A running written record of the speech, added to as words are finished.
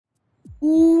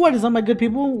What is up, my good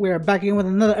people? We're back again with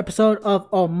another episode of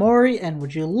Omori, and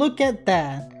would you look at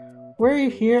that? We're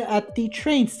here at the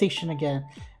train station again.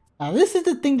 Now, this is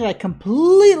the thing that I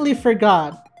completely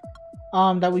forgot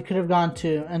that we could have gone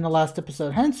to in the last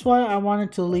episode. Hence why I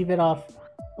wanted to leave it off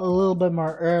a little bit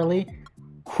more early,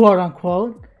 quote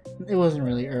unquote. It wasn't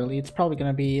really early. It's probably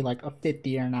going to be like a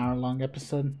 50 or an hour long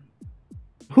episode.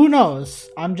 Who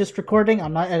knows? I'm just recording.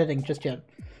 I'm not editing just yet.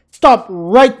 Stop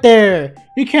right there!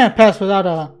 You can't pass without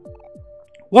a...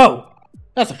 Whoa!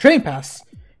 That's a train pass!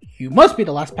 You must be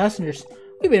the last passengers.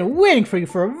 We've been waiting for you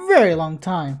for a very long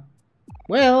time.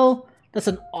 Well, that's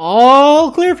an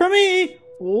all clear for me!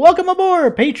 Welcome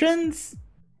aboard, patrons!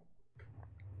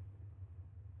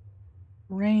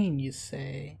 Rain, you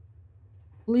say?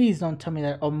 Please don't tell me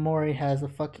that Omori has a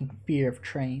fucking fear of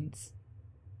trains.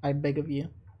 I beg of you.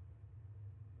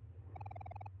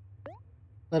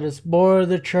 Let us board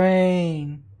the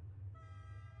train.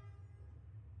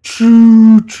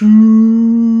 Choo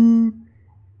choo.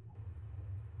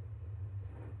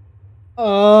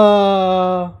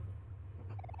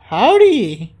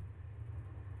 Howdy.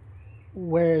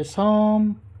 Where's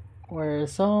home?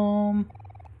 Where's home?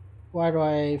 Why do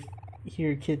I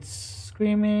hear kids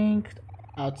screaming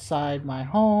outside my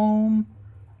home?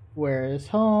 Where's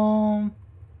home?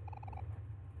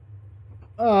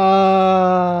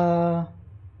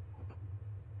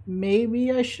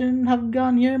 Maybe I shouldn't have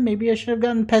gone here. Maybe I should have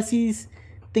gotten Pessie's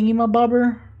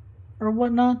thingy-mabobber or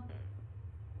whatnot.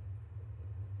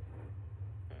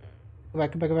 Go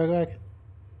back, go back, go back, go back.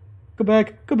 Go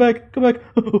back, go back, go back.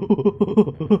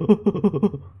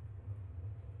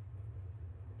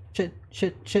 Shit,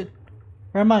 shit, shit.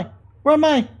 Where am I? Where am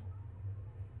I?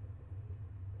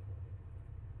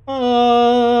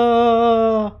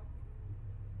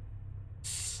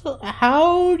 So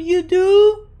how do you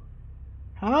do?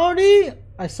 Howdy!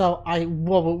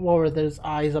 What were those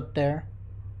eyes up there?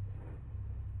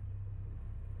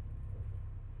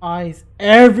 Eyes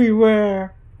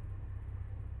everywhere!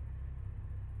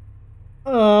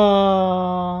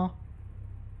 How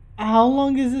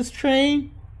long is this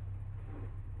train?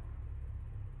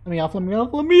 Let me off, let me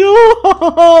off, let me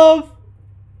off!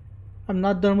 I'm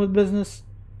not done with business.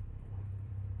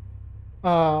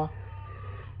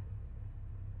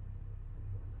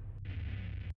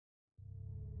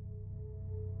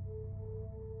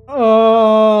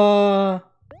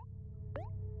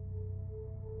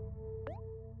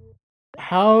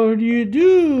 How do you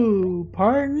do,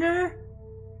 partner?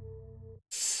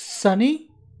 Sunny?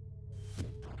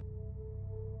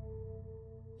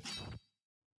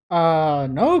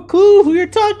 No clue who you're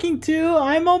talking to.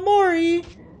 I'm Omori,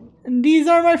 and these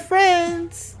are my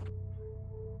friends.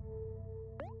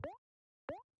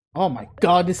 Oh my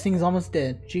god, this thing's almost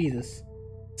dead. Jesus.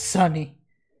 Sunny.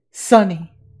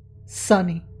 Sunny.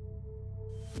 Sunny.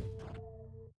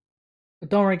 But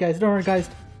don't worry, guys. Don't worry, guys.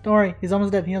 Don't worry. He's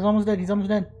almost dead. He's almost dead. He's almost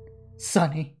dead.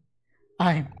 Sunny.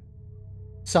 I'm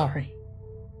sorry.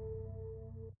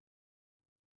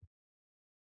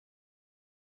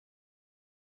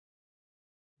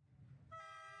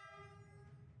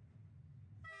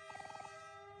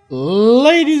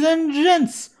 Ladies and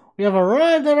gents, we have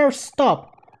arrived at our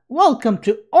stop. Welcome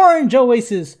to Orange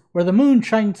Oasis, where the moon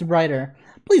shines brighter.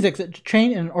 Please exit the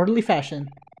train in an orderly fashion.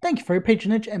 Thank you for your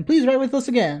patronage, and please ride with us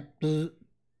again. Bzz.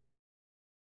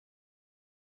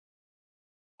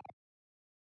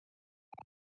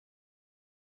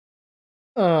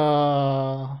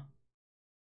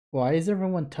 Why is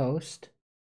everyone toast?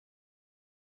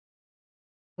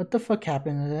 What the fuck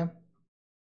happened to them?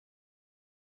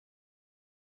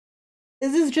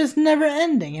 Is this just never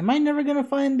ending? Am I never gonna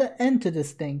find the end to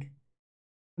this thing?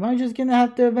 Am I just gonna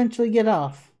have to eventually get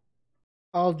off?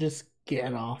 I'll just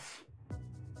get off.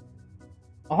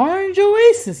 Orange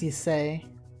Oasis, you say?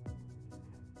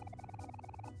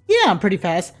 Yeah, I'm pretty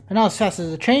fast, but not as fast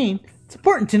as a train. It's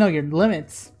important to know your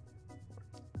limits.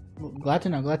 Well, glad to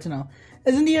know, glad to know.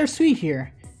 Isn't the air sweet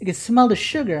here? You can smell the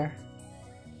sugar.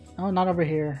 Oh, not over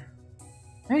here.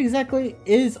 Where exactly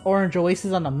is Orange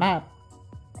Oasis on the map?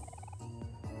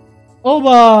 Oba!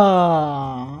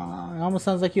 It almost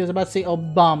sounds like he was about to say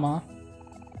Obama.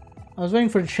 I was waiting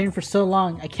for the train for so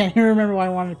long, I can't even remember why I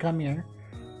wanted to come here.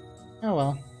 Oh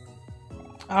well.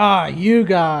 Ah, you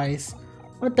guys!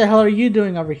 What the hell are you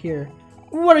doing over here?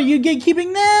 What are you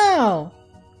gatekeeping now?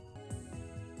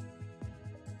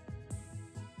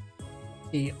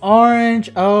 The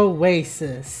Orange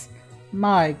Oasis.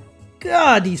 My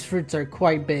god, these fruits are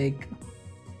quite big.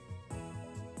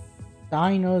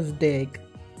 Dino's dig.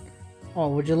 Oh,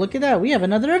 would you look at that? We have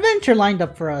another adventure lined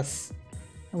up for us.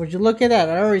 Would you look at that?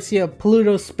 I already see a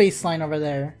Pluto space line over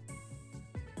there.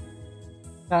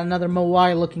 Got another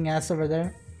Moai looking ass over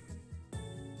there.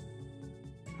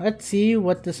 Let's see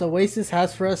what this Oasis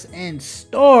has for us in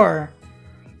store.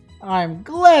 I'm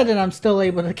glad that I'm still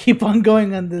able to keep on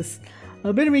going on this.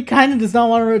 A bit of me kind of does not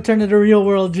want to return to the real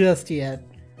world just yet.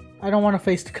 I don't want to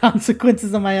face the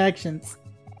consequences of my actions.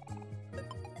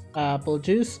 Apple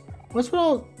juice. What's with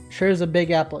all... Sure is a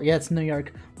big apple. Yeah, it's New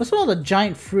York. What's with all the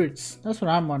giant fruits? That's what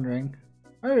I'm wondering.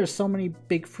 Why are there so many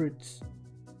big fruits?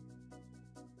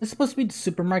 Is it supposed to be the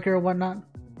supermarket or whatnot?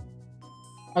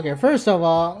 Okay, first of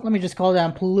all, let me just call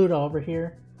down Pluto over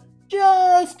here.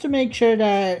 Just to make sure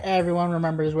that everyone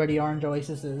remembers where the Orange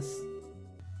Oasis is.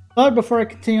 But before I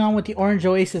continue on with the Orange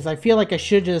Oasis, I feel like I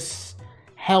should just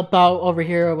help out over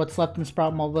here what's left in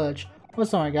Sprout Mall Village.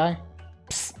 What's on, guy?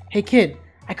 Psst, hey kid,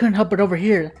 I couldn't help but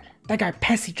overhear. That guy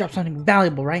Pessy dropped something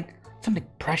valuable, right? Something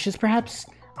precious, perhaps?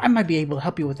 I might be able to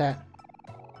help you with that.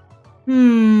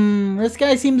 This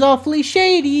guy seems awfully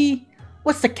shady.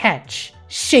 What's the catch,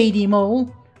 shady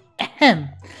mole? Ahem.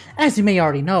 As you may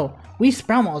already know, we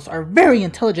Sprout Malls are very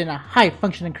intelligent and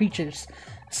high-functioning creatures.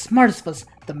 The smartest of us,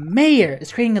 the mayor,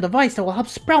 is creating a device that will help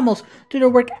Sprout Malls do their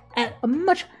work at a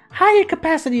much higher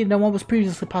capacity than what was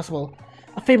previously possible.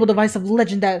 A fabled device of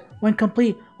legend that, when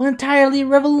complete, will entirely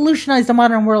revolutionize the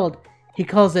modern world. He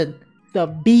calls it the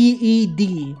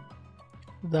BED.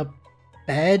 The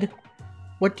bed?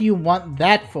 What do you want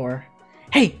that for?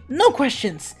 Hey, no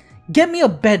questions! Get me a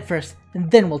bed first, and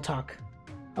then we'll talk.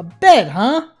 A bed,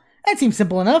 huh? That seems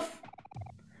simple enough.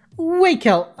 Wait,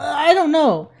 Kel, I don't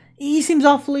know. He seems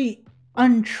awfully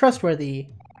untrustworthy.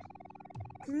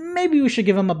 Maybe we should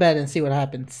give him a bed and see what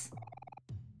happens.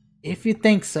 If you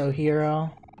think so,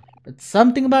 hero. But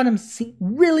something about him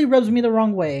really rubs me the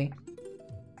wrong way.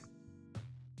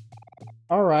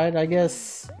 Alright, I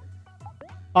guess...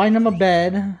 Find him a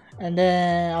bed, and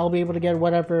then I'll be able to get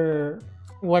whatever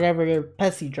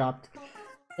Pessy dropped.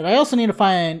 But I also need to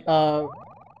find...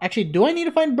 Actually, do I need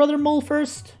to find Brother Mole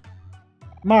first?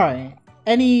 Mari,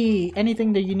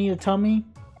 anything that you need to tell me?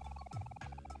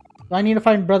 Do I need to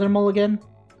find Brother Mole again?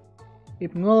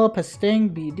 Mole, Pesting,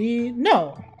 BD...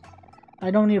 No!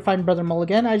 I don't need to find Brother Mole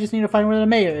again, I just need to find where the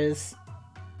mayor is.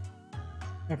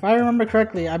 If I remember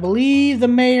correctly, I believe the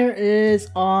mayor is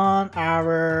on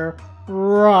our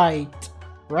right.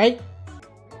 Right?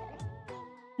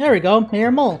 There we go,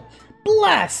 Mayor Mole.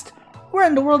 Blast! Where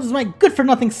in the world is my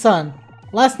good-for-nothing son?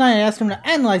 Last night I asked him to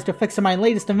analyze the effects of my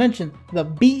latest invention, the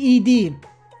BED.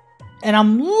 And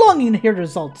I'm longing to hear the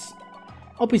results.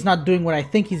 Hope he's not doing what I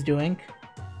think he's doing.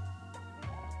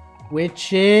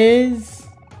 Which is...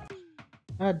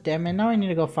 God damn it, now I need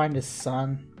to go find his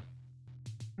son.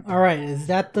 Alright, is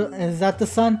that the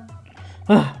son?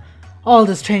 Ugh, all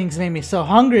this training's made me so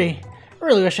hungry. I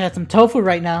really wish I had some tofu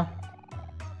right now.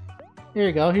 Here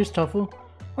you go, here's tofu.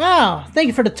 Wow, thank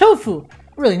you for the tofu.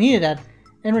 I really needed that.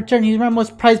 In return, he's my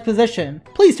most prized possession.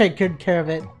 Please take good care of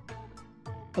it.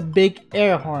 A big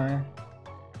air horn.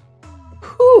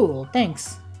 Cool,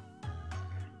 thanks.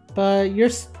 But you're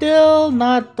still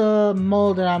not the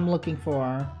mole that I'm looking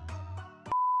for.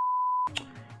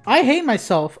 I hate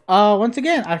myself. Once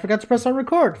again, I forgot to press on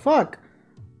record. Fuck.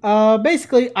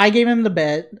 Basically, I gave him the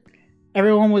bed.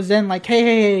 Everyone was then like,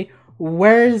 hey,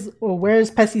 where's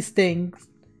Pessy's thing?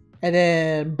 And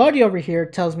then Buddy over here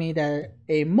tells me that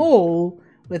a mole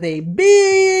with a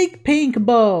big pink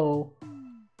bow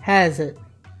has it.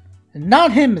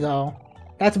 Not him though.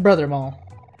 That's Brother Mole.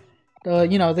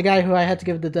 The guy who I had to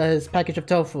give his package of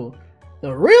tofu.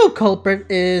 The real culprit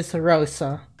is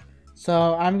Rosa.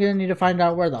 So I'm gonna need to find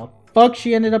out where the fuck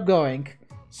she ended up going.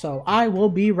 So I will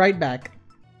be right back.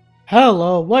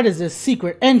 Hello, what is this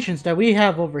secret entrance that we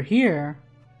have over here?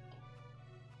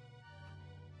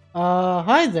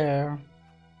 Hi there.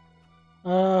 Who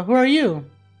are you?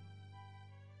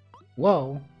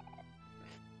 Whoa.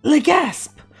 Le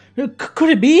gasp! Could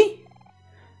it be?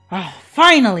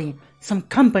 Finally! Some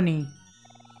company!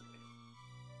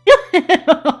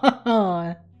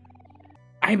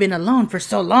 I've been alone for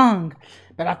so long,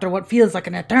 but after what feels like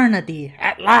an eternity,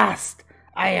 at last,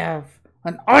 I have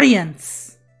an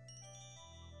audience!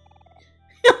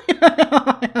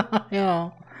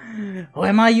 Who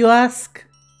am I, you ask?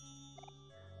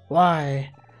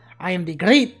 Why, I am the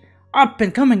great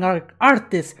up-and-coming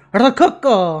artist,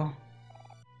 Rococo!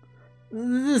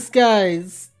 This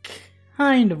guy's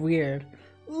kind of weird.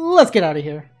 Let's get out of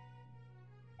here.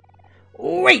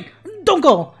 Wait! Don't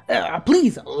go!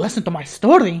 Please, listen to my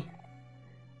story.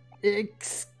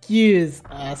 Excuse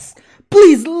us.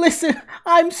 Please listen!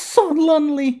 I'm so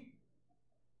lonely!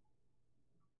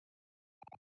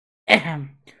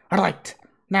 Right.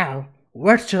 Now,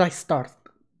 where should I start?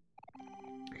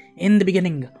 In the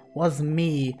beginning was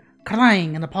me,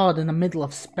 crying in a pod in the middle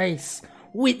of space,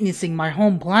 witnessing my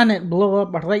home planet blow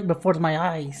up right before my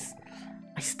eyes.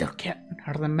 I still can't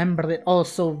remember it all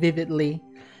so vividly.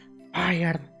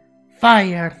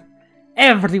 Fire,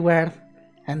 everywhere,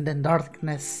 and then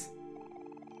darkness.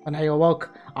 When I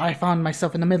awoke, I found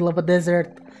myself in the middle of a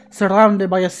desert, surrounded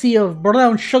by a sea of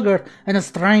brown sugar and a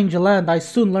strange land I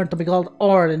soon learned to be called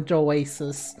Orange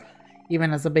Oasis.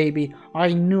 Even as a baby,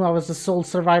 I knew I was the sole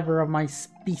survivor of my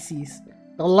species,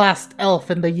 the last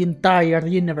elf in the entire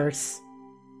universe.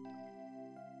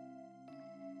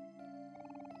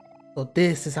 So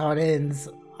this is how it ends,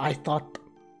 I thought.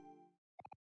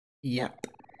 Yet,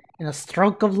 in a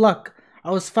stroke of luck,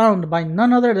 I was found by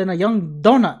none other than a young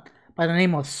donut by the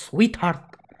name of Sweetheart.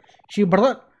 She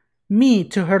brought me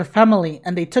to her family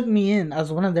and they took me in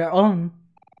as one of their own.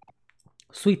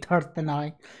 Sweetheart and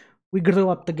I, we grew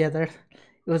up together.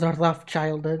 It was a rough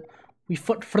childhood. We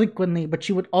fought frequently, but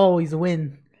she would always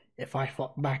win. If I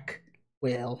fought back,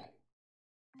 well.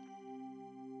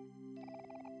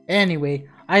 Anyway,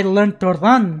 I learned to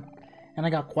run, and I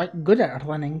got quite good at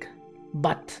running.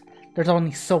 But there's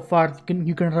only so far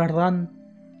you can run.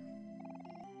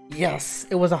 Yes,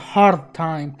 it was a hard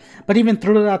time, but even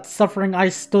through that suffering I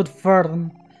stood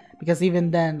firm. Because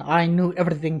even then, I knew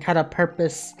everything had a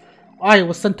purpose. I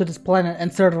was sent to this planet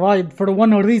and survived for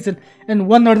one reason, and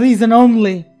one reason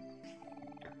only.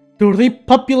 To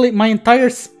repopulate my entire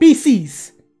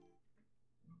species.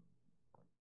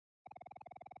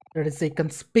 There is a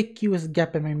conspicuous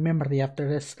gap in my memory after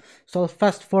this, so I'll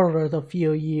fast forward a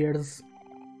few years.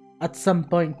 At some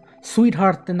point,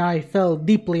 Sweetheart and I fell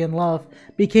deeply in love,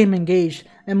 became engaged,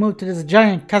 and moved to this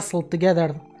giant castle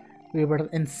together. We were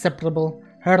inseparable,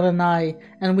 her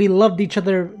and we loved each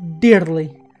other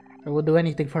dearly. I would do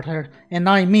anything for her, and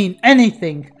I mean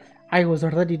anything. I was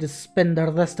ready to spend the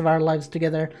rest of our lives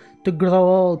together, to grow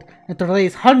old, and to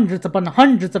raise hundreds upon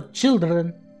hundreds of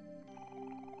children.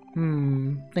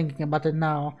 Thinking about it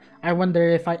now, I wonder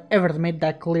if I ever made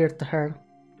that clear to her.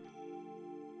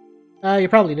 You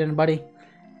probably didn't, buddy.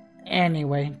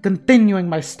 Anyway, continuing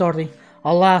my story.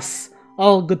 Alas,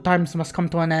 all good times must come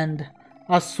to an end.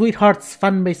 As Sweetheart's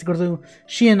fanbase grew,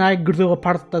 she and I grew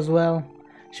apart as well.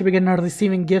 She began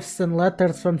receiving gifts and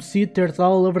letters from suitors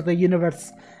all over the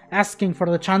universe, asking for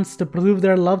the chance to prove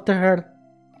their love to her.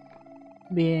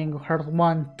 Being her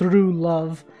one true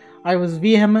love, I was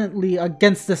vehemently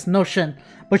against this notion,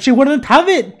 but she wouldn't have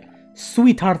it!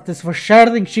 Sweetheart is for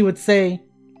sharing, she would say.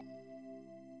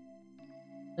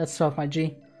 That's tough, my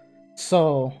G.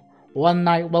 So, one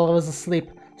night while I was asleep,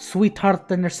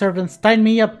 Sweetheart and her servants tied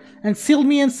me up and sealed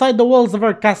me inside the walls of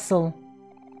her castle.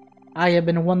 I have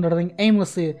been wandering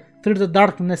aimlessly through the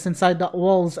darkness inside the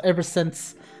walls ever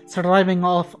since, surviving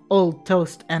off old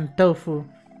toast and tofu.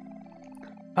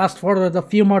 Fast forward a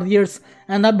few more years,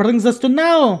 and that brings us to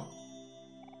now!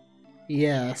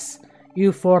 Yes,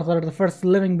 you four are the first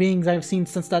living beings I've seen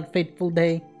since that fateful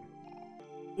day.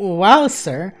 Wow,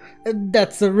 sir,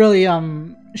 that's a really,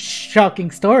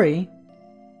 shocking story.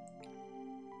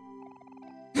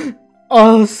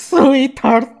 Oh,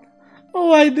 Sweetheart,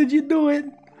 why did you do it?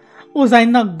 Was I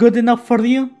not good enough for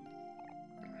you?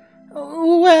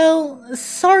 Well,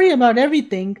 sorry about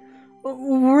everything.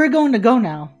 We're going to go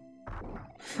now.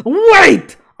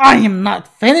 Wait! I am not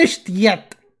finished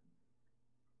yet!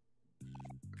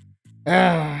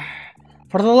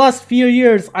 For the last few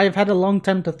years, I've had a long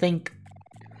time to think.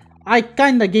 I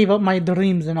kinda gave up my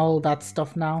dreams and all that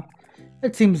stuff now.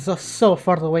 It seems so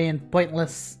far away and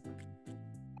pointless.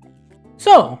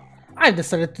 So, I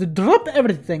decided to drop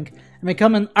everything and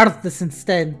become an artist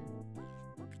instead.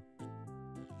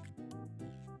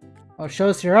 Oh, show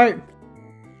us your art.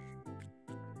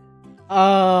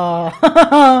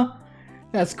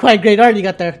 That's quite great art you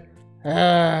got there.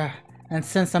 And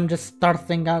since I'm just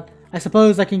starting out, I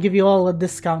suppose I can give you all a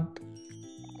discount.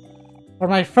 For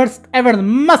my first ever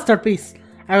masterpiece,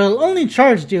 I will only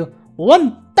charge you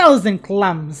 1,000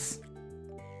 clams.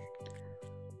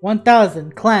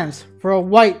 1,000 clams for a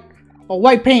white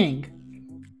painting.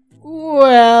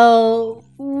 Well,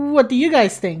 what do you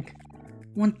guys think?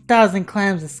 1,000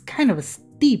 clams is kind of a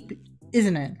steep,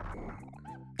 isn't it?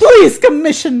 Please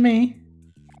commission me!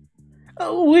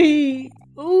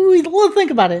 We'll think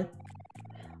about it.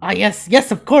 Ah,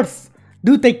 yes, of course.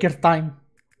 Do take your time.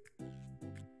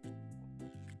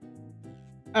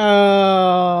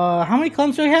 How many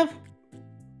clams do I have?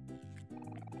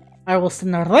 I will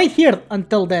stand right here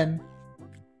until then.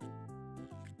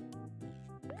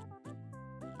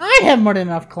 I have more than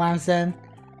enough clams then.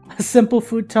 A simple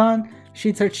futon,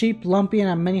 sheets are cheap, lumpy, and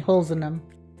have many holes in them.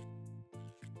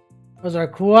 Those are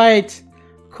quite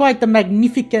the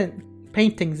magnificent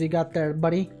paintings you got there,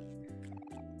 buddy.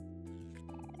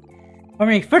 For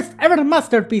my first ever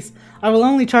masterpiece, I will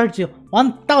only charge you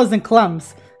 1,000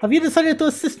 clams. Have you decided to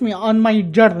assist me on my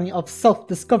journey of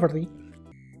self-discovery?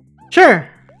 Sure,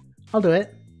 I'll do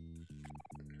it.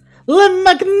 Le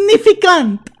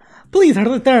Magnificent! Please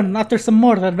return after some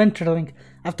more adventuring.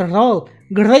 After all,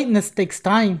 greatness takes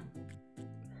time.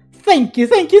 Thank you,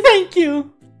 thank you, thank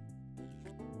you!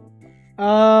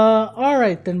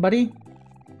 Alright then, buddy.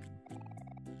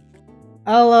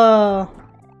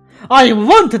 I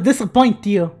won't disappoint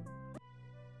you!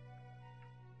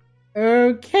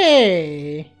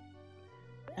 Okay.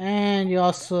 And you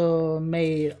also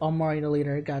made Omori the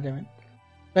leader, goddammit.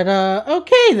 But,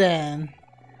 okay then.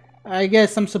 I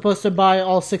guess I'm supposed to buy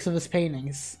all 6 of his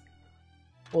paintings.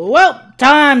 Well,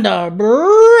 time to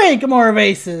break more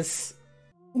vases!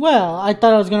 Well, I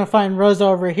thought I was gonna find Rosa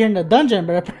over here in the dungeon,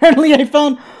 but apparently I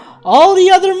found all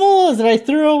the other mulas that I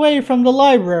threw away from the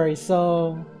library,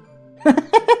 so...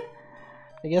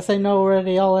 I guess I know where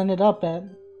they all ended up at.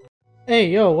 Hey,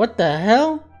 yo, what the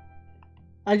hell?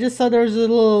 I just saw there was a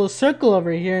little circle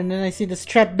over here, and then I see this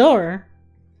trap door.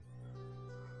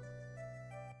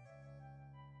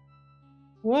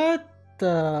 What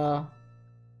the...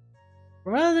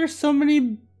 Why are there so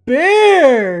many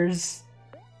bears?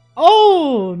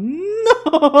 Oh,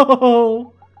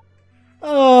 no!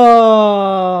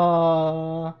 Oh,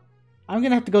 I'm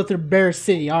gonna have to go through Bear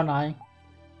City, aren't I?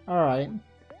 Alright.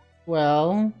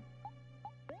 Well,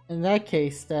 in that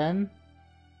case then,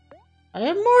 I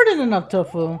have more than enough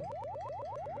tofu.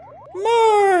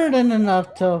 More than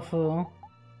enough tofu.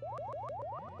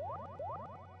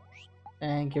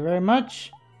 Thank you very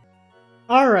much.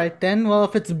 Alright then, well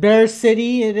if it's Bear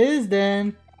City it is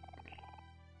then.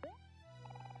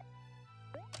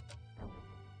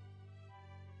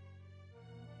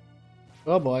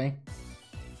 Oh boy.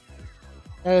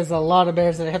 That is a lot of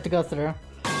bears that I have to go through.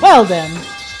 Well then,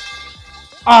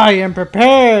 I am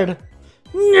prepared!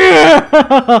 No!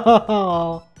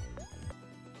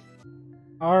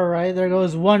 Alright, there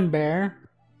goes one bear.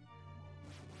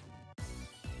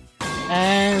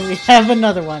 And we have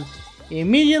another one.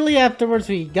 Immediately afterwards,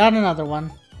 we got another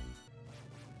one.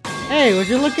 Hey, would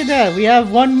you look at that? We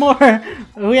have one more.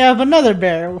 We have another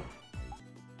bear.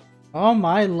 Oh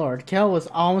my lord, Kel was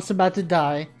almost about to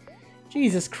die.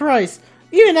 Jesus Christ.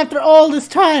 Even after all this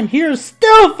time, Hero's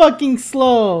still fucking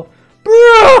slow.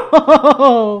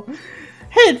 Bro!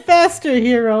 Hit faster,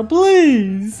 Hero,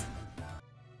 please.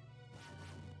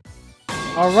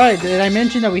 Alright, did I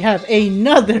mention that we have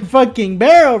another fucking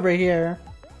bear over here?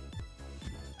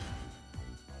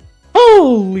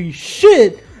 Holy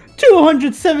shit!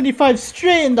 275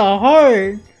 straight in the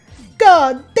heart!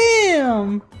 God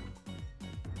damn!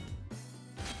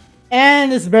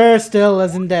 And this bear still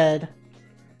isn't dead.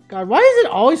 God, why is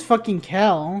it always fucking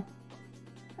Kel?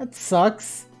 That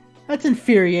sucks. That's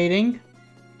infuriating.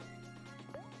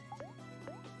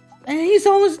 And he's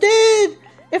almost dead!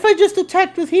 If I just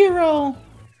attacked with Hero!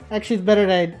 Actually, it's better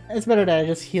that I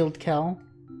just healed Kel.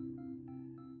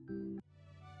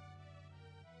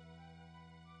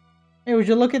 Hey, would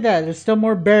you look at that? There's still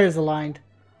more bears aligned.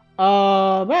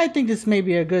 But I think this may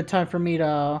be a good time for me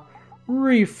to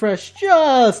refresh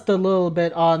just a little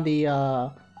bit on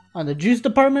the juice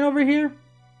department over here.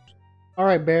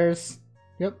 Alright, bears.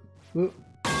 Yep. Ooh.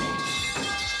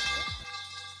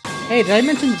 Hey, did I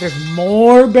mention that there's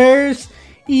more bears?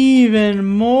 Even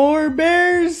more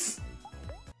bears?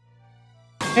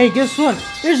 Hey, guess what?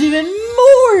 There's even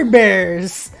more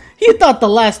bears! You thought that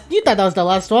was the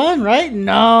last one, right?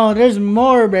 No, there's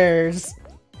more bears.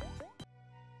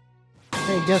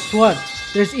 Hey, guess what?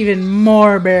 There's even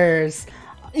more bears.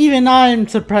 Even I'm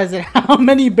surprised at how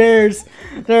many bears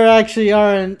there actually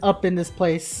are up in this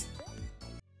place.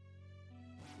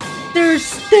 There's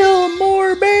still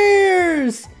more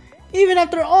bears! Even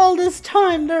after all this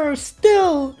time, there are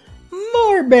still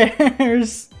more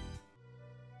bears!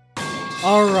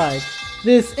 Alright,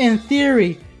 this in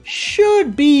theory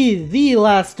should be the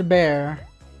last bear.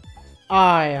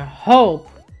 I hope,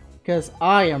 because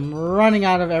I am running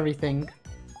out of everything.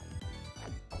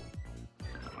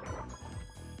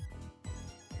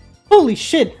 Holy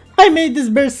shit, I made this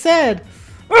bear sad!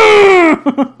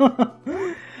 I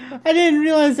didn't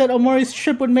realize that Omori's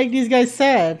trip would make these guys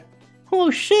sad. Oh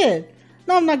shit,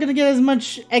 now I'm not gonna get as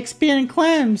much XP and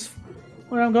clams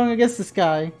when I'm going against this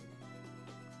guy.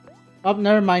 Oh,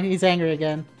 never mind, he's angry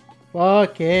again.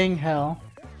 Fucking hell.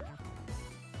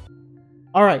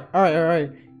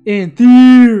 Alright. In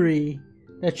theory,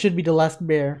 that should be the last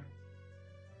bear.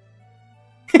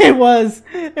 It was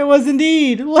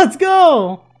indeed! Let's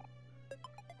go!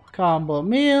 Combo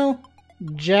meal,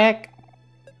 jack,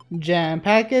 jam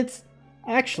packets.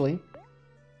 Actually,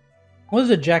 what does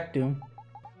a jack do?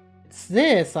 It's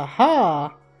this,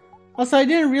 aha! Also, I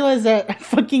didn't realize that I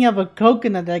fucking have a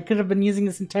coconut that I could have been using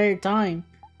this entire time.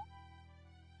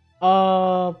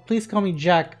 Please call me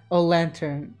Jack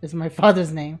O'Lantern is my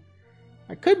father's name.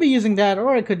 I could be using that,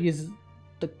 or I could use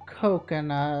the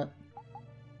coconut.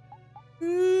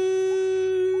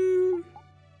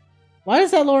 Why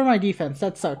does that lower my defense?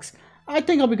 That sucks. I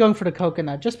think I'll be going for the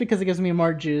coconut, just because it gives me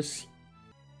more juice.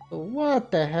 But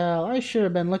what the hell? I should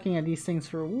have been looking at these things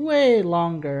for way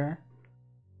longer.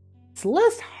 It's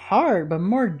less hard, but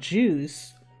more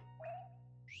juice.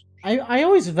 I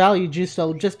always value juice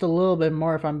though just a little bit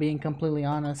more if I'm being completely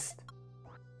honest.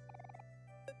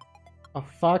 A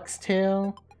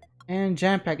foxtail and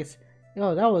jam packets.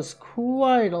 Yo, that was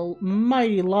quite a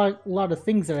mighty lot of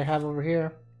things that I have over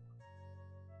here.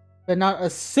 But not a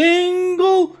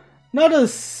single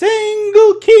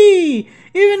key!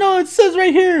 Even though it says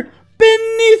right here,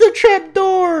 beneath a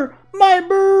trapdoor! My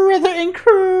brother in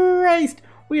Christ!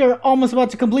 We are almost about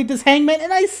to complete this hangman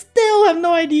and I still have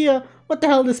no idea what the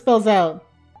hell this spells out.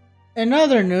 In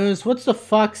other news, what's the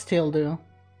foxtail do? Oh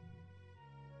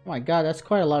my god, that's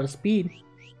quite a lot of speed.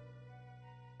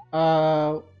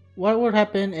 What would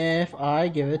happen if I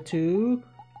give it to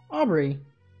Omori?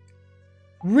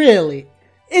 Really?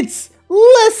 It's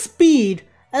less speed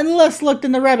and less luck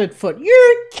than the rabbit foot.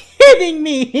 You're kidding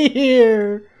me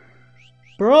here!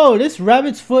 Bro, this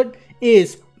rabbit's foot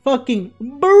is fucking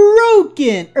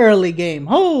broken early game.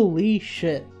 Holy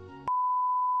shit.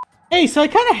 Hey, so I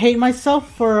kind of hate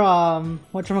myself for,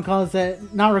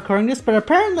 whatchamacallit, not recording this, but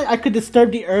apparently I could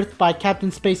disturb the earth by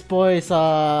Captain Spaceboy's,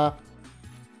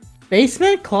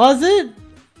 basement, closet,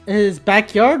 his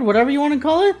backyard, whatever you want to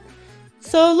call it.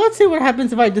 So let's see what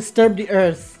happens if I disturb the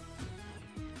earth.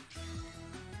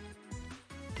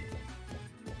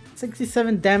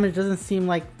 67 damage doesn't seem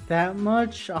like that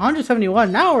much.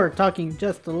 171, now we're talking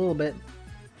just a little bit.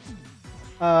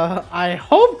 I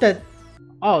hope that...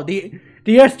 Oh, the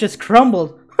earth just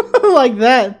crumbled. Like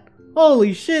that.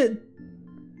 Holy shit.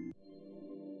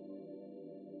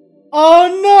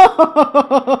 Oh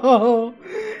no!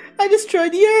 I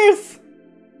destroyed the earth!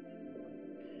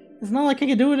 It's not like I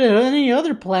could do it at any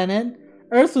other planet.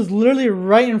 Earth was literally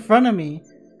right in front of me.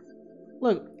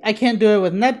 Look, I can't do it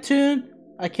with Neptune.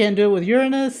 I can't do it with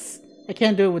Uranus. I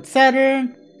can't do it with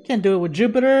Saturn. Can't do it with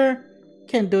Jupiter.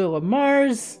 Can't do it with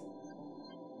Mars.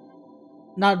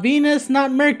 Not Venus,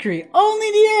 not Mercury.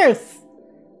 Only the Earth!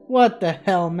 What the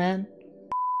hell, man?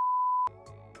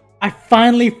 I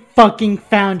finally fucking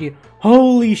found you.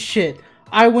 Holy shit.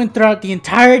 I went throughout the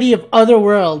entirety of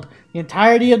Otherworld, the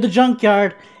entirety of the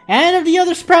junkyard, and of the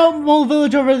other Sprout Mole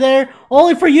village over there,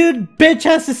 only for you bitch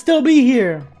ass to still be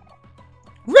here.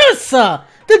 Russa!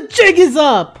 The jig is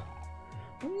up!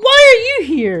 Why are you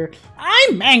here?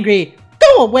 I'm angry!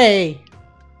 Go away!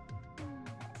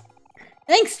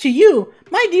 Thanks to you,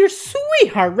 my dear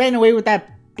sweetheart ran away with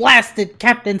that blasted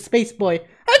Captain Spaceboy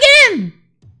again!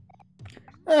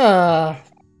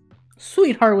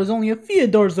 Sweetheart was only a few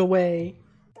doors away.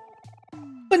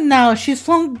 But now she's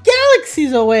flown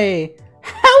galaxies away!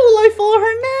 How will I follow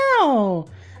her now?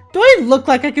 Do I look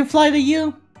like I can fly to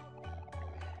you?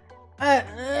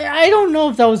 I don't know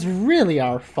if that was really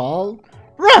our fault.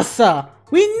 Russa!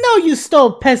 We know you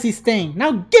stole Pessy's thing!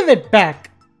 Now give it back!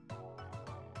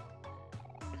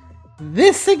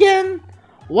 This again?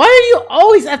 Why are you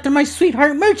always after my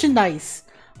sweetheart merchandise?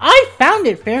 I found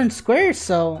it fair and square,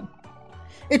 so...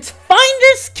 It's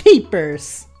finders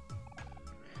keepers!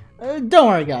 Don't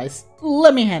worry guys,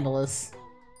 let me handle this.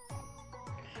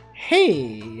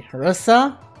 Hey,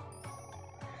 Russa.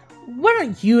 Why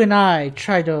don't you and I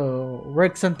try to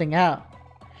work something out?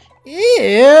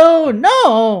 Ew,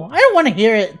 no! I don't want to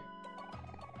hear it!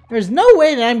 There's no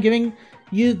way that I'm giving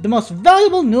you the most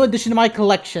valuable new addition to my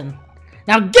collection.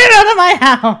 Now get out of my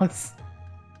house!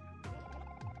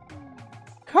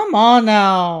 Come on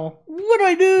now! What do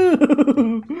I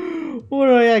do? What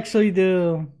do I actually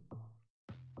do?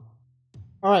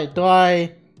 Alright, do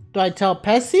I tell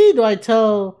Pessy? Do I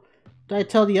tell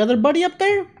the other buddy up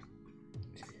there?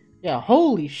 Yeah,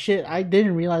 holy shit, I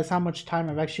didn't realize how much time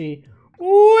I've actually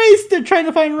wasted trying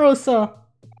to find Rosa.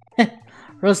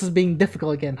 Rosa's being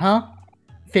difficult again, huh?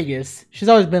 Figures. She's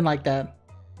always been like that.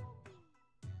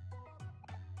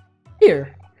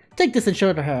 Here, take this and show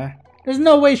it to her. There's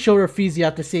no way she'll refuse you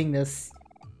after seeing this.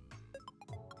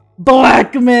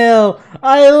 Blackmail!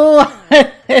 I love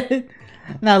it!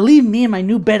 Now leave me and my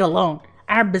new bed alone.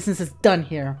 Our business is done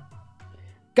here.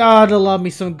 Gotta love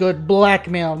me some good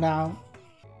blackmail now.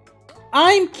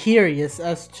 I'm curious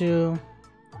as to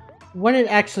what it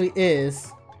actually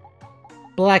is.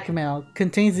 Blackmail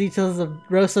contains details of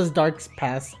Rosa's dark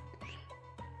past.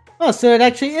 Oh, so it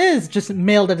actually is just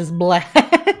mail that is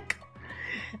black.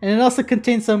 And it also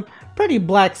contains some pretty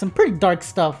black, some pretty dark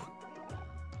stuff.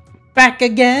 Back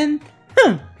again?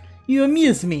 You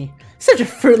amuse me. Such a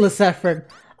fruitless effort.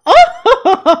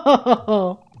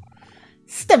 Oh!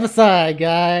 Step aside,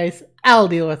 guys. I'll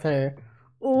deal with her.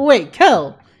 Wait,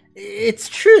 Kel. It's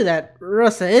true that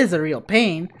Rosa is a real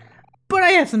pain, but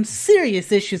I have some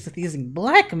serious issues with using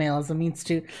blackmail as a means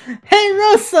to... Hey,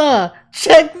 Rosa!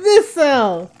 Check this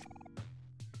out!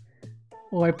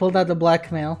 Oh, I pulled out the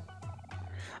blackmail.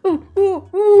 Ooh,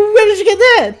 where did you get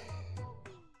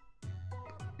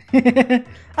that?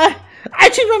 I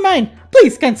changed my mind!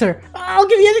 Please, kind sir, I'll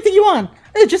give you anything you want.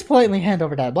 Just politely hand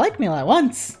over that blackmail at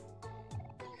once.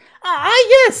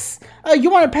 Yes! You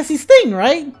want a Pessy's thing,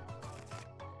 right?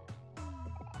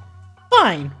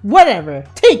 Fine, whatever.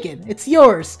 Take it. It's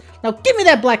yours. Now give me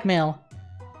that blackmail.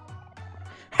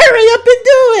 Hurry up and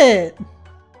do it!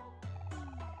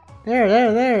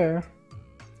 There.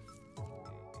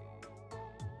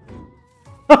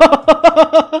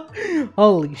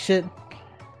 Holy shit.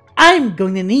 I'm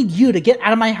going to need you to get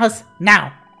out of my house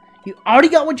now. You already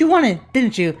got what you wanted,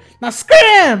 didn't you? Now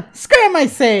scram! Scram, I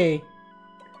say!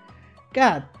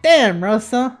 God damn,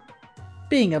 Rosa.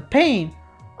 Being a pain.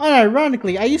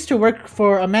 Unironically, I used to work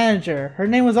for a manager. Her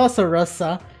name was also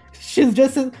Rosa. She's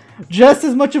just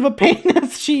as much of a pain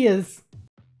as she is.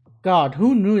 God,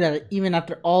 who knew that even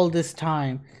after all this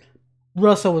time,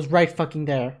 Rosa was right fucking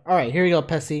there. Alright, here you go,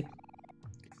 Pessy.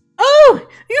 Oh!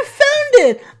 You found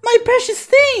it! My precious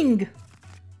thing!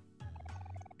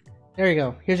 There you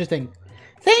go. Here's your thing.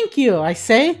 Thank you, I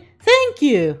say. Thank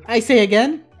you, I say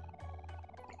again.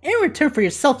 In return for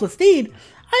your selfless deed,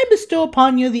 I bestow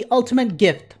upon you the ultimate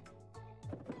gift.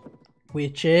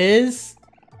 Which is...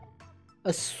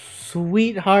 a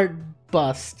sweetheart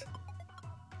bust.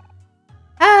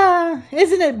 Ah,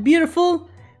 isn't it beautiful?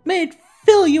 May it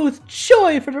fill you with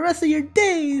joy for the rest of your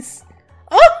days.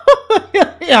 Oh,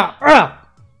 yeah.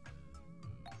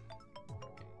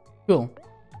 Cool.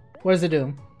 What does it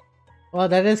do? Well,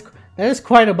 that is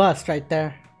quite a bust right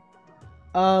there.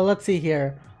 Let's see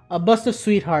here. A bust of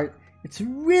sweetheart. It's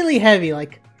really heavy,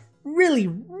 like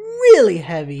really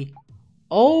heavy.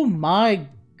 Oh my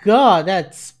god,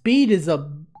 that speed is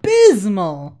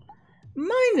abysmal.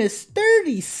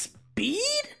 -30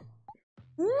 speed?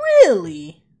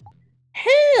 Really?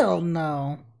 Hell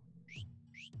no.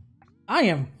 I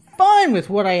am fine with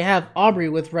what I have Aubrey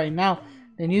with right now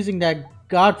than using that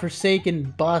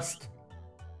godforsaken bust.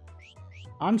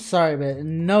 I'm sorry, but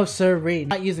no sirree,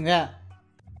 not using that.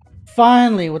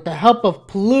 Finally, with the help of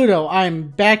Pluto, I'm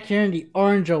back here in the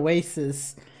Orange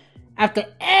Oasis. After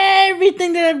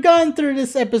everything that I've gone through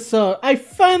this episode, I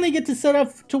finally get to set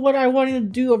up to what I wanted to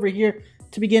do over here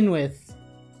to begin with.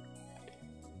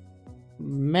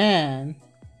 Man,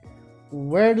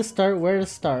 where to start?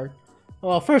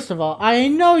 Well, first of all, I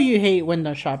know you hate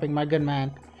window shopping, my good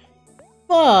man.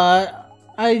 But,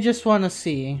 I just want to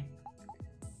see.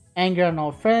 Anger on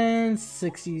all friends,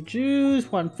 60 Jews,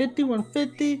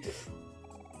 150.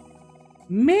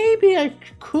 Maybe I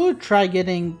could try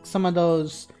getting some of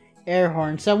those air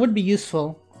horns. That would be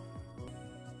useful.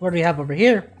 What do we have over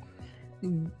here?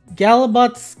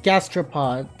 Galabot's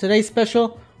Gastropod. Today's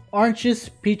special, oranges,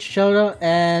 peach soda,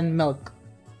 and milk.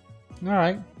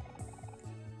 Alright.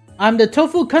 I'm the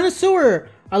tofu connoisseur.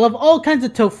 I love all kinds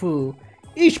of tofu.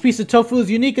 Each piece of tofu is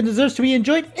unique and deserves to be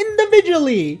enjoyed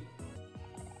individually.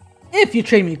 If you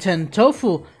trade me 10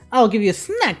 tofu, I'll give you a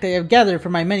snack that I have gathered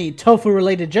from my many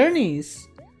tofu-related journeys.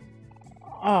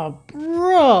 Oh,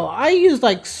 bro, I used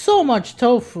like so much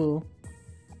tofu.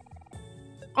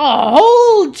 A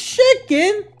whole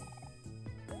chicken?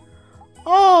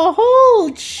 A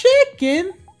whole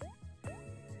chicken?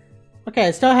 Okay,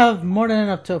 I still have more than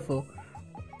enough tofu.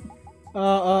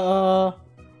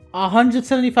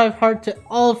 175 heart to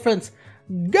all friends.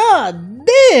 God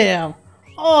damn!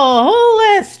 A whole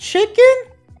ass chicken?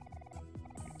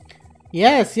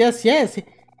 Yes.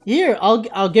 Here,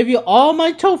 I'll give you all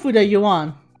my tofu that you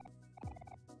want.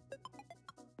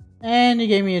 And you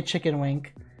gave me a chicken wing.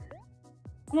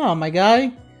 Oh my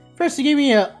guy. First you gave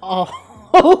me a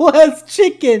whole ass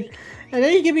chicken. And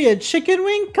then you give me a chicken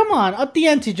wing? Come on, up the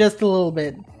ante just a little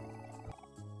bit.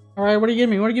 Alright, what do you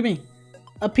give me?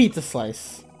 A pizza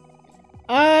slice.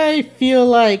 I feel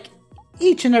like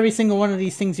each and every single one of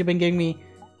these things you've been giving me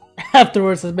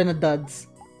afterwards has been a duds.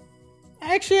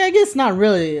 Actually, I guess not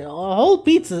really. A whole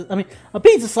pizza, a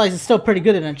pizza slice is still pretty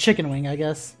good in a chicken wing, I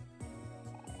guess.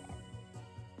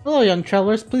 Hello, young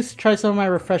travelers. Please try some of my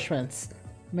refreshments.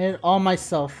 Made it all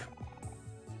myself.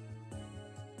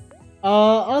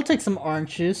 I'll take some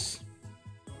orange juice.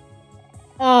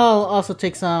 I'll also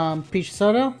take some peach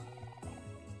soda.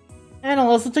 And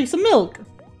I'll also take some milk.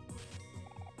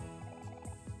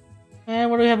 And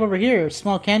what do we have over here?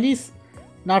 Small candies?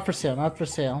 Not for sale, not for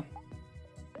sale.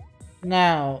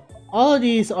 Now, all of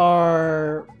these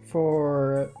are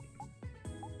for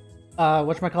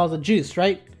whatchamacallit, juice,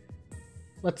 right?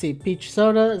 Let's see, peach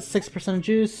soda, 6%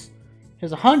 juice.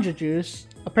 Here's 100 juice.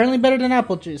 Apparently better than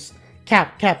apple juice.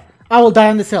 Cap. I will die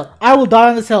on this hill. I will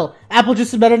die on this hill. Apple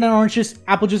juice is better than orange juice.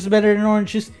 Apple juice is better than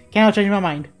orange juice. Cannot change my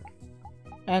mind.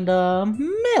 And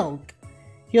milk.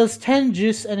 Heals 10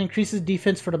 juice and increases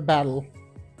defense for the battle.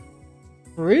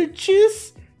 Fruit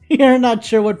juice? You're not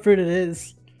sure what fruit it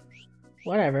is.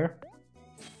 Whatever.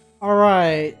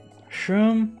 Alright.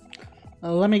 Shroom.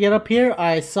 Let me get up here.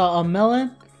 I saw a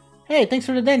melon. Hey, thanks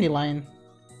for the dandelion.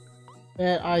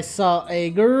 And I saw a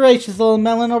gracious little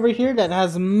melon over here that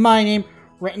has my name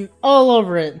written all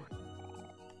over it.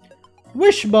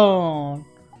 Wishbone.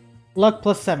 Luck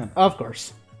plus 7, of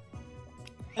course.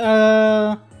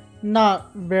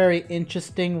 Not very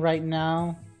interesting right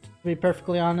now, to be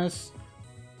perfectly honest.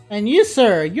 And you,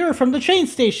 sir, you're from the train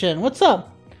station. What's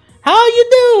up? How you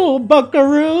do,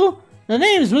 buckaroo? The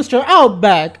name's Mr.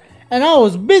 Outback, and I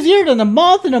was busier than a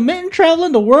moth in a mitten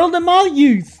traveling the world in my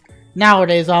youth.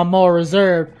 Nowadays, I'm more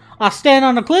reserved. I stand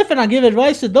on a cliff and I give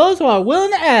advice to those who are willing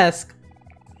to ask.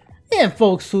 And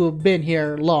folks who have been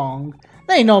here long,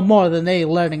 they know more than they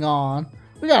letting on.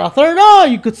 We got a third eye,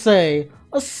 you could say.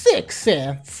 A sixth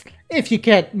sense, if you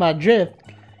catch my drift.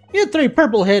 You three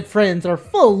purple-head friends are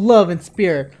full of love and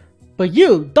spirit. But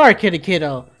you, dark-headed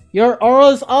kiddo, your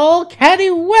aura's all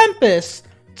catty-wampus.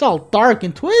 It's all dark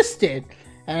and twisted.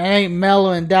 And it ain't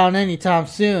mellowing down anytime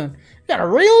soon. You got a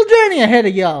real journey ahead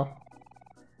of y'all.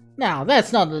 Now,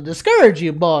 that's not to discourage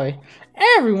you, boy.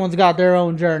 Everyone's got their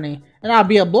own journey. And I'd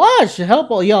be obliged to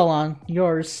help all y'all on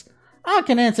yours. I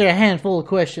can answer a handful of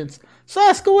questions. So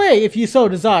ask away if you so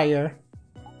desire.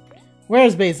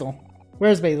 Where's Basil?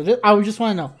 Where's Basil? I just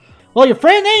want to know. Well, your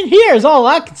friend ain't here is all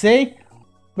I can say.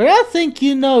 But I think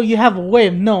you know you have a way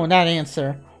of knowing that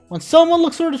answer. When someone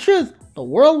looks for the truth, the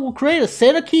world will create a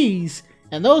set of keys.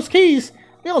 And those keys,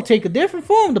 they'll take a different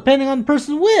form depending on the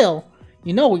person's will.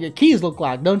 You know what your keys look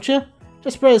like, don't you?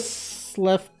 Just press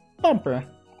left bumper.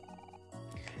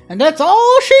 And that's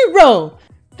all she wrote.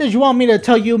 Did you want me to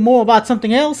tell you more about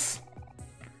something else?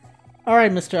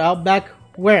 Alright, Mr. Outback,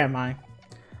 where am I?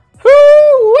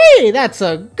 Hoo-wee! That's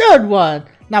a good one!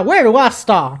 Now where do I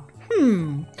start?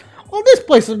 Well, this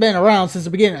place has been around since the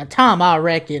beginning of time, I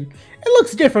reckon. It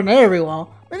looks different to everyone,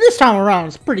 but this time around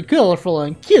it's pretty colorful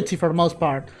and cutesy for the most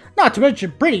part. Not to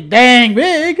mention pretty dang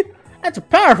big! That's a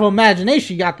powerful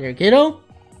imagination you got there, kiddo.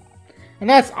 And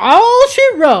that's all she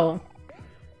wrote!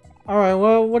 Alright,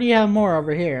 well, what do you have more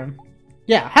over here?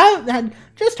 Yeah,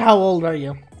 just how old are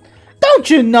you? Don't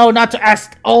you know not to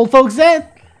ask old folks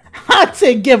that? I'd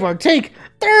say give or take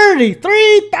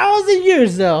 33,000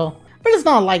 years though. But it's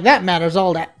not like that matters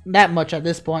all that much at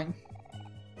this point.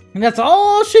 And that's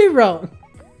all she wrote.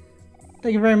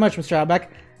 Thank you very much, Mr.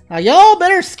 Outback. Now y'all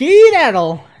better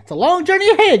skedaddle. It's a long journey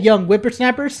ahead, young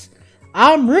whippersnappers.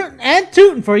 I'm rooting and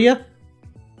tooting for you.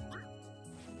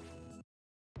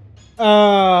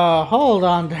 Hold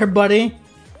on there, buddy.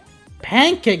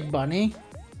 Pancake Bunny?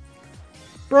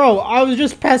 Bro, I was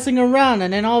just passing around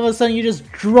and then all of a sudden you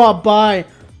just drop by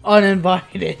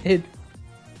uninvited.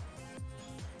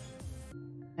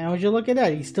 And would you look at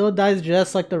that? He still dies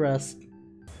just like the rest.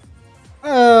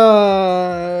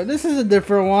 This is a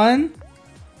different one.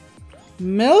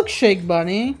 Milkshake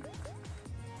Bunny?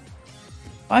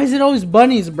 Why is it always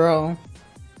bunnies, bro?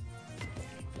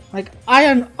 Like, I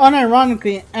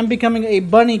unironically am becoming a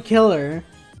bunny killer.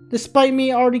 Despite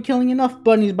me already killing enough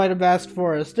bunnies by the vast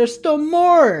forest. There's still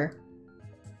more!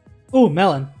 Ooh,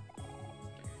 melon.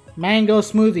 Mango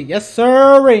smoothie. Yes,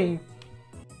 sirree!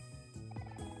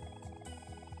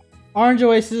 Orange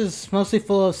Oasis is mostly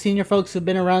full of senior folks who've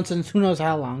been around since who knows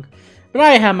how long. But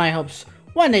I have my hopes.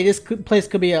 One day this place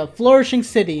could be a flourishing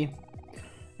city.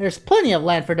 There's plenty of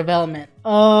land for development.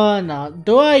 No.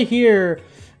 Do I hear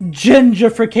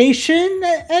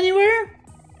gentrification anywhere?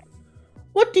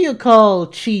 What do you call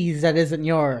cheese that isn't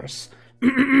yours?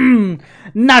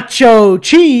 Nacho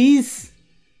cheese!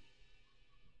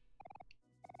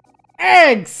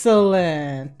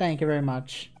 Excellent! Thank you very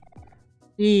much.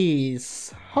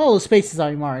 These hollow spaces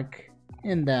I mark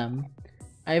in them.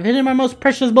 I have hidden my most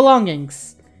precious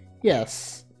belongings.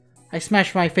 Yes, I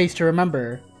smash my face to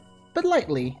remember, but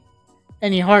lightly.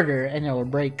 Any harder and it will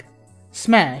break.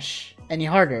 Smash. Any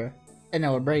harder and it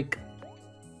will break.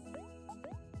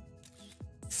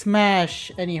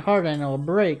 Smash any harder and it will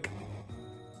break.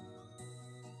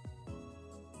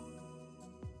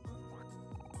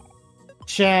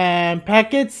 jam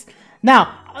packets.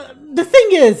 Now, the thing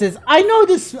is I know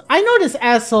this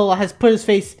asshole has put his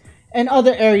face in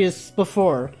other areas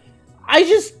before. I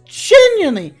just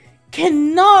genuinely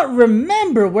cannot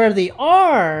remember where they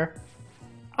are.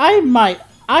 I might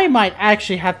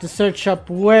actually have to search up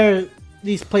where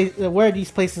these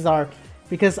places are,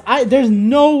 because there's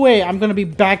no way I'm gonna be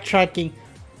backtracking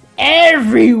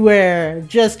everywhere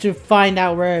just to find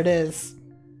out where it is.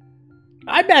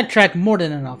 I backtrack more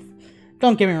than enough.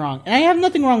 Don't get me wrong, and I have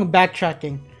nothing wrong with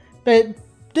backtracking, but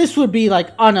this would be like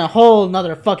on a whole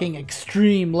nother fucking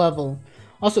extreme level.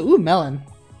 Also, ooh, melon.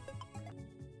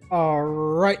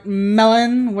 Alright,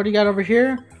 melon, what do you got over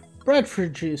here?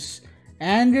 Breadfruit juice.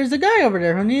 And there's a guy over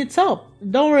there who needs help.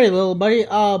 Don't worry, little buddy,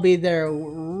 I'll be there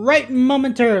right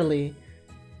momentarily.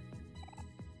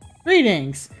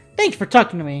 Greetings. Thanks for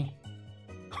talking to me.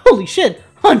 Holy shit,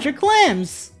 100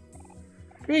 clams!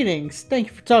 Greetings, thank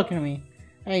you for talking to me.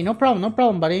 Hey, no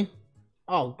problem, buddy.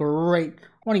 Oh, great.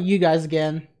 One of you guys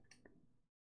again.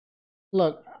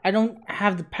 Look, I don't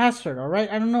have the password,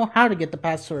 alright? I don't know how to get the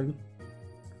password.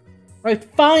 Right,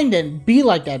 fine then. Be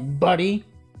like that, buddy.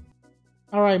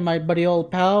 Alright, my buddy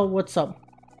old pal, what's up?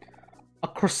 A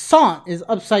croissant is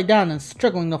upside down and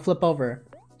struggling to flip over.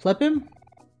 Flip him?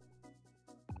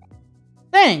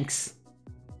 Thanks!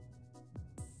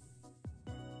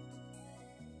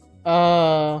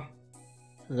 Is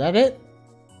that it?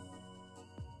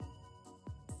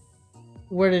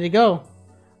 Where did he go?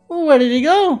 Where did he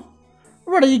go?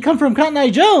 Where did he come from, Cotton Eye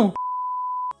Joe?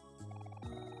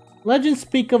 Legends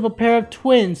speak of a pair of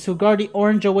twins who guard the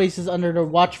Orange Oasis under their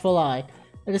watchful eye.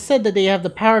 It is said that they have the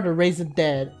power to raise the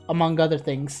dead, among other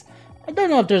things. I don't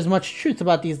know if there's much truth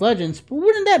about these legends, but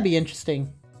wouldn't that be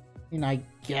interesting? I mean, I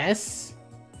guess?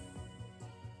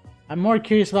 I'm more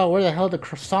curious about where the hell the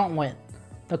croissant went.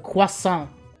 The croissant.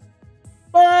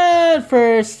 But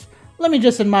first, let me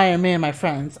just admire me and my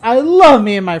friends. I love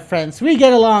me and my friends. We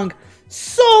get along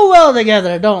so well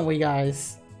together, don't we,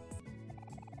 guys?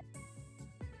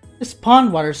 This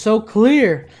pond water's so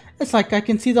clear. It's like I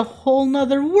can see the whole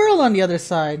nother world on the other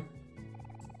side.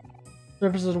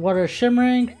 Surface of the water is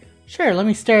shimmering. Sure, let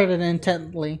me stare at it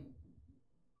intently.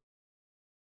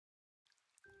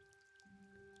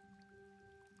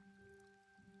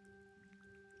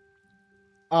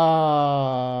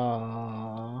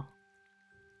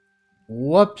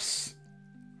 Whoops.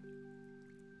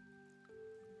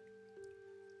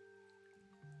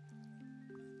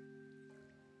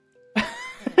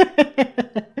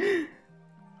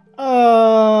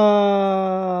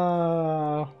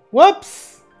 Whoops.